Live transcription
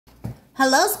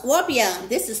Hello, Scorpio.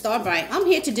 This is Starbright. I'm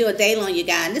here to do a daily on you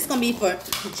guys. This is going to be for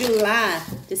July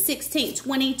the 16th,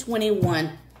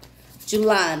 2021.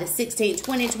 July the 16th,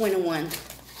 2021.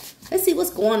 Let's see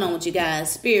what's going on with you guys.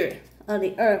 Spirit of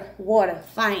the earth, water,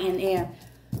 fire, and air.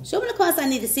 Show me the cards I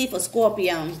need to see for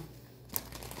Scorpio.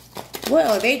 What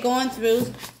are they going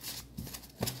through?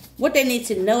 What they need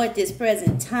to know at this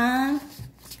present time.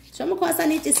 Show me the cards I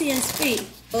need to see and speak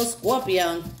for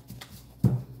Scorpio.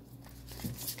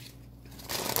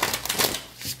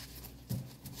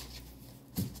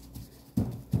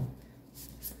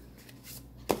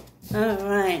 All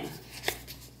right.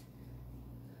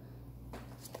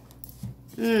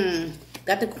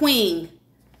 Got the Queen.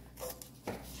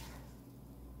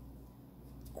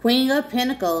 Queen of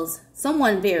Pentacles.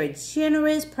 Someone very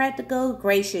generous, practical,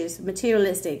 gracious,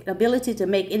 materialistic. Ability to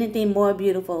make anything more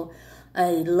beautiful.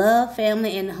 A love,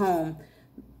 family, and home.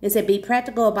 It said be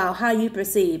practical about how you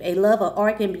perceive. A love of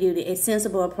art and beauty. A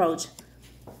sensible approach.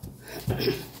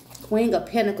 Queen of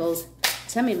Pentacles.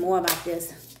 Tell me more about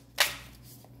this.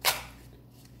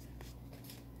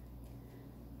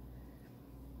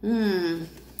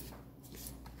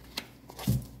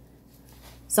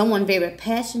 Someone very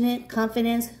passionate,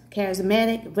 confident,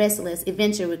 charismatic, restless,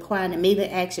 adventure requiring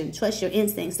immediate action. Trust your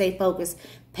instincts, stay focused,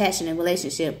 passionate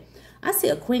relationship. I see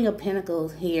a Queen of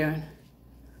Pentacles here.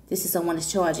 This is someone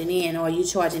that's charging in, or you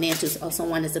charging in to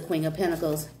someone that's a Queen of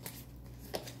Pentacles.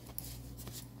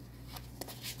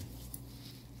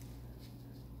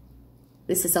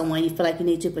 This is someone you feel like you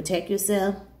need to protect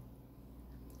yourself.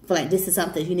 Feel like this is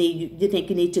something you think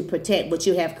you need to protect what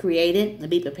you have created, and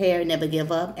be prepared, never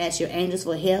give up. Ask your angels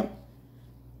for help.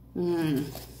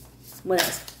 What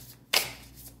else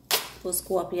for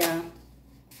Scorpio?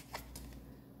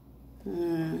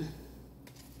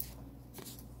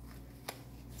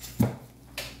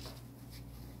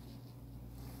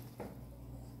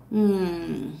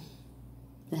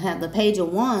 They have the Page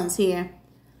of Wands here.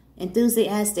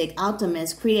 Enthusiastic,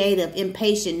 optimist, creative,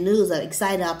 impatient, news of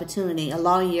exciting opportunity,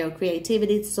 allowing your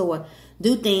creativity to soar.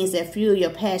 Do things that fuel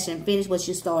your passion. Finish what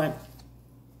you start.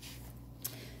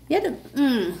 Yeah,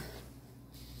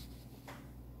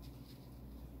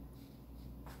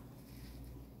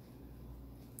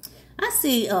 I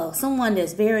see someone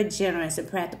that's very generous and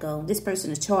practical. This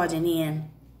person is charging in.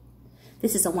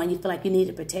 This is someone you feel like you need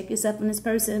to protect yourself from this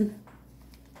person.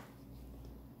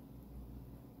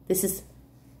 This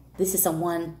is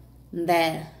someone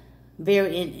that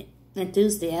very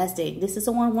enthusiastic. This is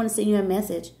someone who wants to send you a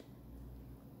message.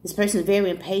 This person is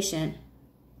very impatient.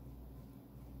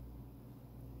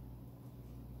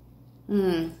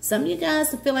 Some of you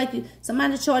guys feel like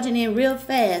somebody's charging in real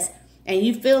fast, and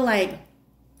you feel like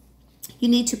you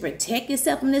need to protect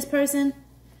yourself from this person.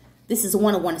 This is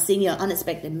one who wants to send you an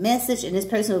unexpected message, and this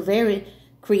person is very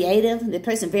creative. The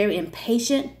person very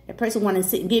impatient. The person wants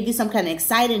to give you some kind of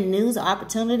exciting news or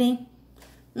opportunity.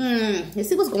 Let's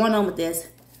see what's going on with this.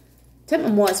 Tell me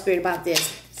more, Spirit, about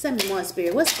this. Tell me more,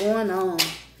 Spirit. What's going on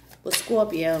with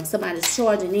Scorpio? Somebody's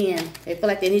charging in. They feel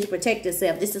like they need to protect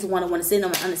themselves. This is one who wants to send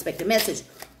them an unexpected message,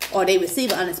 or they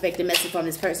receive an unexpected message from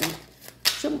this person.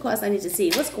 Show me cards I need to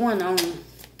see. What's going on?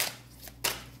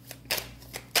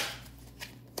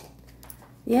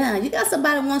 Yeah, you got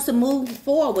somebody who wants to move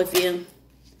forward with you.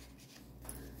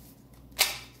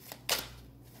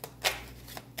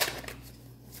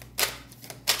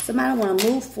 Somebody want to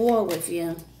move forward with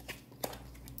you.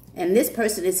 And this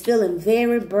person is feeling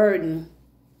very burnt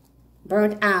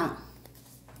out.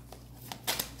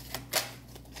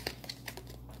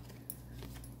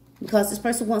 Because this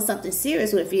person wants something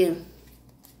serious with you.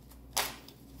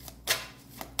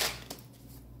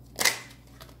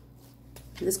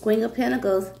 This Queen of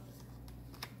Pentacles.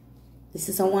 This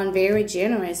is someone very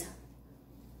generous.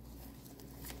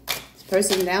 This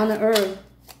person down to earth.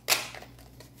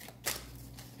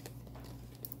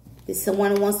 This is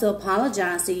someone who wants to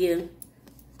apologize to you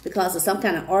because of some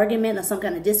kind of argument or some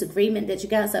kind of disagreement that you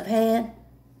guys have had.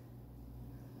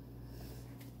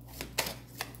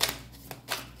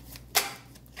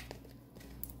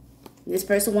 This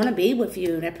person want to be with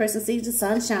you. That person sees the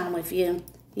sunshine with you.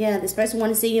 Yeah, this person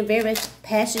want to see a very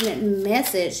passionate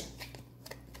message.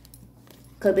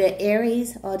 Could be an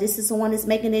Aries, or this is someone that's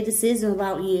making a decision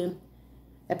about you.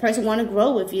 That person want to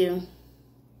grow with you.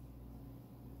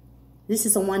 This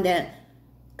is someone that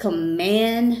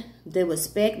command the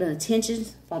respect and attention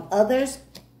from others.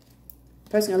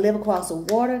 Person can live across the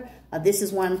water. Or this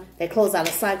is one that closed out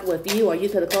a cycle with you, or you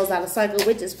could have closed out a cycle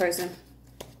with this person.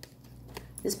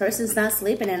 This person's not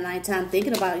sleeping at nighttime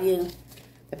thinking about you.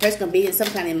 The person can be in some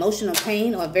kind of emotional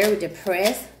pain or very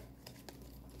depressed.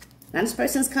 Now this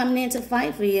person's coming in to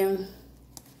fight for you.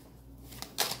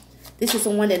 This is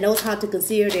someone that knows how to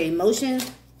conceal their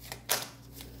emotions.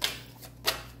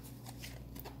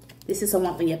 This is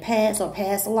someone from your past or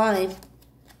past life.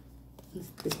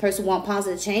 This person wants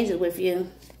positive changes with you.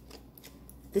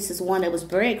 This is one that was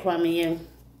breadcrumbing you.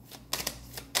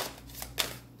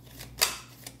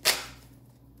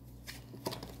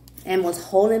 And was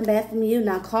holding back from you,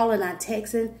 not calling, not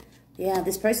texting. Yeah,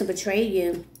 this person betrayed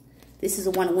you. This is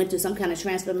the one that went through some kind of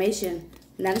transformation.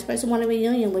 Now this person wants a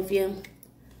reunion with you.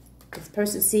 This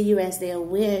person see you as their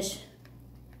wish.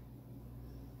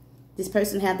 This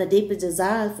person have the deepest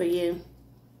desire for you.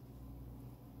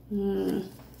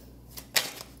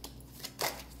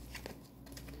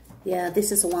 Yeah,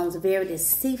 this is the one who's very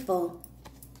deceitful,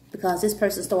 because this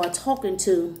person started talking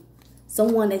to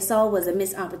someone they saw was a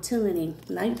missed opportunity.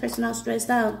 Now your person all stressed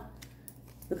out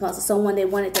because of someone they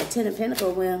wanted that 10 of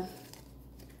Pentacles with.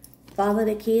 Father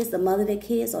their kids, the mother their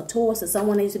kids, or Taurus, or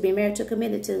someone they used to be married to,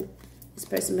 committed to. This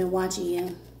person been watching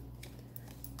you.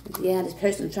 Yeah, this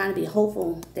person is trying to be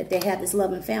hopeful that they have this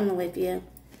loving family with you,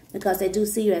 because they do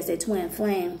see you as their twin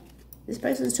flame. This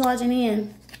person is charging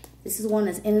in. This is one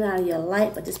that's in and out of your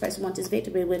life, but this person wants this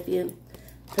victory with you.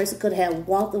 The person could have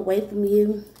walked away from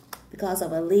you because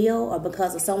of a Leo, or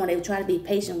because of someone they were trying to be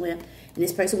patient with, and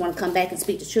this person want to come back and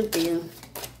speak the truth to you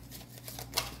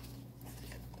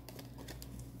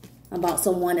about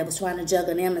someone that was trying to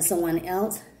juggle them and someone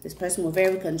else. This person was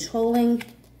very controlling.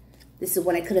 This is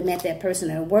when they could have met that person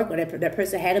at work, or that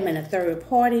person had them in a third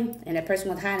party, and that person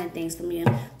was hiding things from you.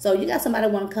 So you got somebody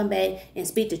that want to come back and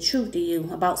speak the truth to you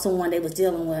about someone they was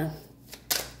dealing with.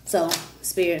 So,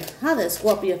 Spirit, how does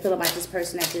Scorpio feel about this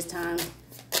person at this time?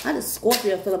 How does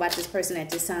Scorpio feel about this person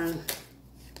at this time?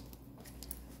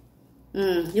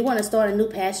 You want to start a new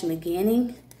passion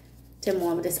beginning. Tell me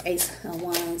more with this Ace of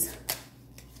Wands.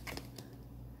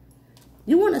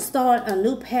 You want to start a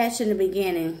new passion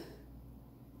beginning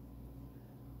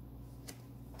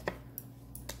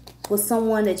with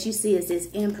someone that you see as this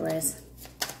Empress.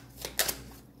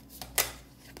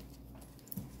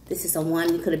 This is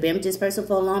someone you could have been with this person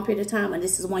for a long period of time, and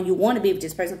this is one you want to be with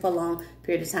this person for a long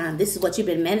period of time. This is what you've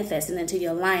been manifesting into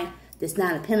your life, this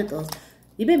Nine of Pentacles.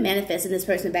 You've been manifesting this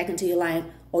person back into your life,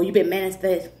 or you've been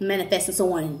manifesting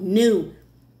someone new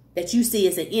that you see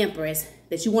as an Empress,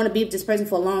 that you want to be with this person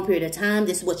for a long period of time.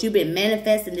 This is what you've been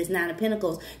manifesting, this Nine of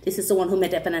Pentacles. This is someone who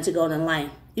met that financial goal in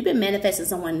life. You've been manifesting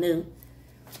someone new.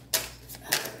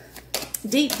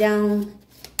 Deep down,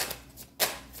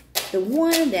 the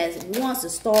one that wants to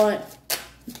start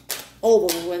over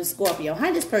with Scorpio.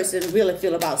 How this person really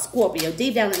feel about Scorpio?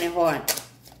 Deep down in their heart.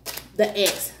 The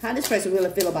ex. How this person really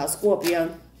feel about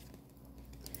Scorpio?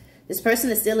 This person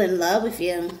is still in love with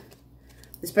you.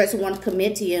 This person wants to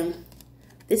commit to you.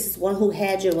 This is one who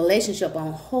had your relationship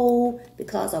on hold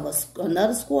because of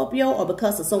another Scorpio, or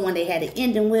because of someone they had an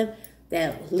ending with,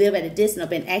 that live at a distance or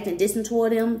been acting distant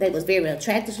toward them. They was very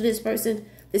attracted to this person.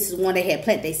 This is one they had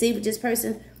planted their seed with this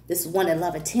person. This is one that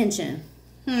love attention.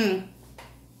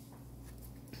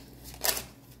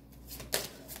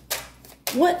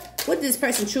 What is this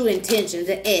person's true intentions?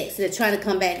 The ex, they're trying to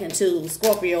come back into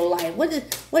Scorpio life. What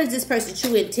is this person's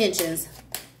true intentions?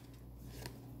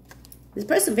 This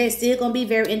person is still going to be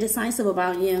very indecisive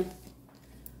about you.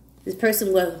 This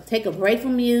person will take a break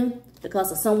from you because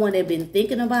of someone they've been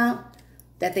thinking about,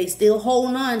 that they still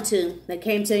holding on to, that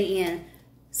came to the end.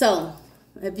 So,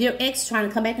 if your ex trying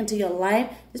to come back into your life,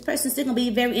 this person's still going to be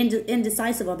very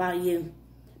indecisive about you,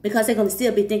 because they're going to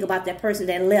still be thinking about that person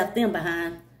that left them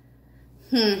behind.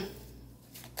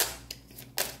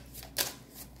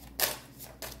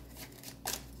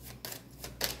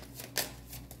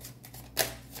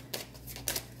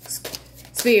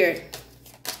 Spirit.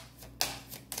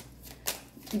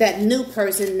 That new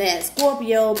person that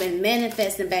Scorpio been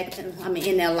manifesting back,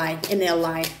 in their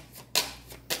life.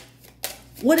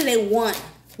 What do they want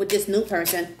with this new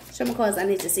person? Show me cards I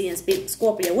need to see and speak.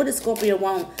 Scorpio. What does Scorpio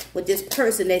want with this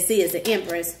person they see as the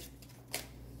Empress?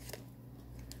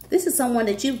 This is someone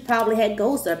that you probably had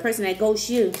ghosted, a person that ghosts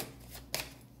you.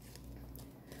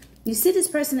 You see this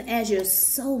person as your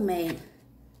soulmate.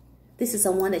 This is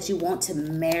someone that you want to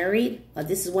marry, or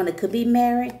this is one that could be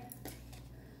married.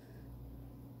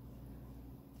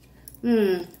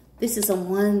 This is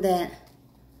someone that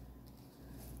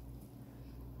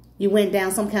you went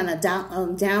down some kind of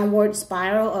downward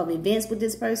spiral of events with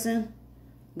this person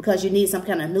because you need some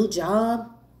kind of new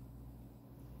job.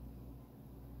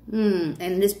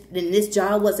 And this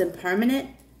job wasn't permanent.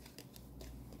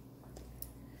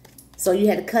 So you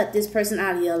had to cut this person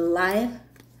out of your life.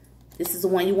 This is the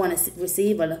one you want to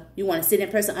receive, or you want to send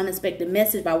that person unexpected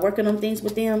message by working on things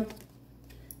with them.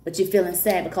 But you're feeling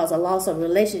sad because of loss of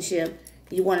relationship.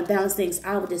 You want to balance things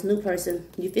out with this new person.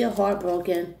 You feel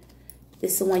heartbroken.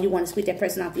 This is the one you want to sweep that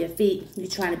person off your feet. You're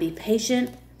trying to be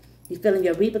patient. You're feeling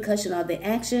your repercussion of the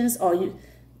actions, or you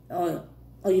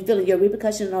feeling your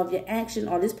repercussion of your action,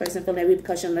 or this person feeling the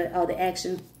repercussion of the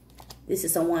action. This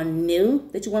is someone new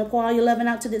that you want to pour all your loving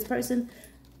out to this person.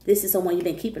 This is someone you've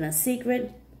been keeping a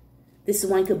secret. This is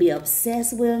one you could be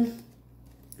obsessed with.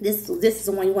 This is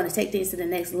the one you want to take things to the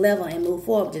next level and move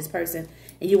forward with this person.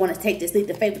 And you want to take this leap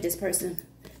of faith with this person.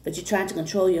 But you're trying to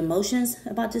control your emotions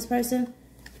about this person.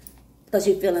 Because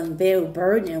you're feeling very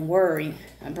burdened and worried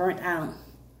and burnt out.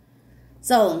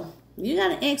 So, you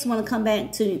got an ex want to come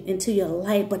back into your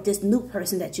life. But this new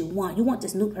person that you want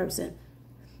this new person.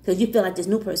 Because you feel like this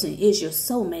new person is your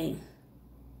soulmate.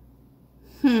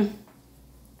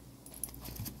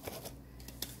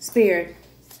 Spirit,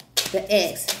 the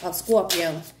ex of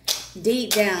Scorpio.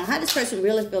 Deep down, how this person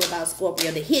really feel about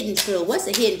Scorpio? The hidden truth. What's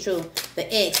the hidden truth?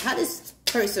 The ex. How this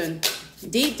person,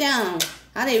 deep down,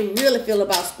 how they really feel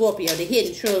about Scorpio? The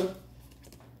hidden truth.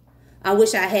 I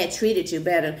wish I had treated you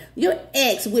better. Your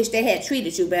ex wish they had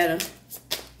treated you better.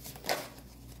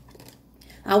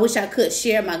 I wish I could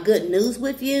share my good news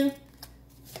with you.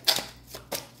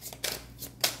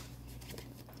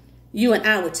 You and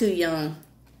I were too young.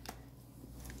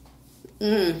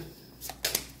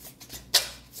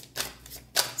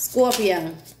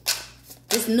 Scorpio,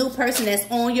 this new person that's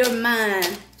on your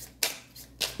mind.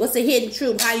 What's the hidden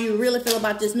truth? How you really feel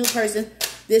about this new person?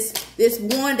 This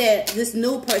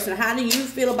new person. How do you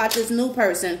feel about this new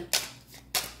person?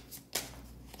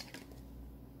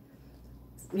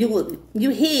 You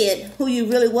hid who you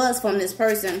really was from this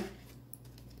person.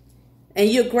 And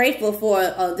you're grateful for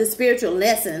the spiritual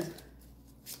lesson.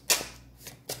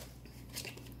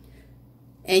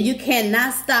 And you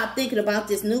cannot stop thinking about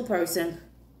this new person.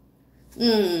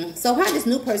 So how does this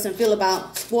new person feel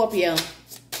about Scorpio?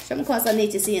 Show me cards I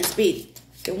need to see and speak.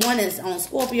 The one is on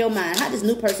Scorpio mind. How does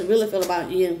this new person really feel about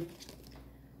you?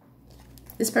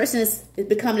 This person is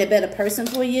becoming a better person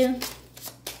for you.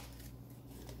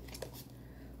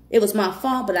 It was my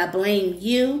fault, but I blame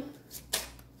you.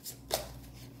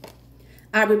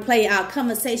 I replay our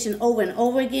conversation over and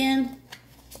over again.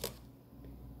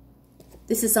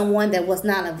 This is someone that was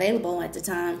not available at the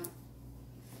time.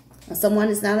 Or someone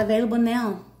that's not available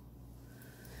now.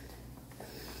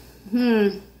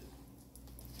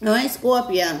 No, ain't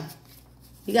Scorpio.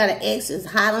 You got an ex that's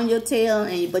hot on your tail,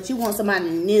 but you want somebody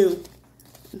new.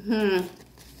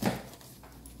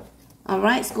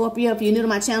 Alright, Scorpio, if you're new to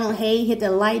my channel, hey, hit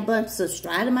that like button,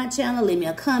 subscribe to my channel, leave me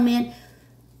a comment.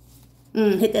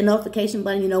 Hit that notification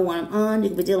button, you know when I'm on. You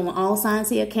can be dealing with all signs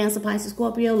here. Cancer, Pisces,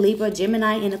 Scorpio, Libra,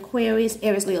 Gemini, and Aquarius,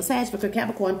 Aries, Leo, Sagittarius,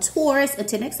 Capricorn, Taurus.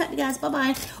 Until next time, you guys,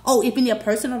 bye-bye. Oh, if you need a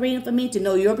personal reading for me to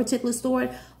know your particular story,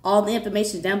 all the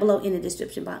information is down below in the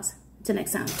description box. Until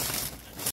next time.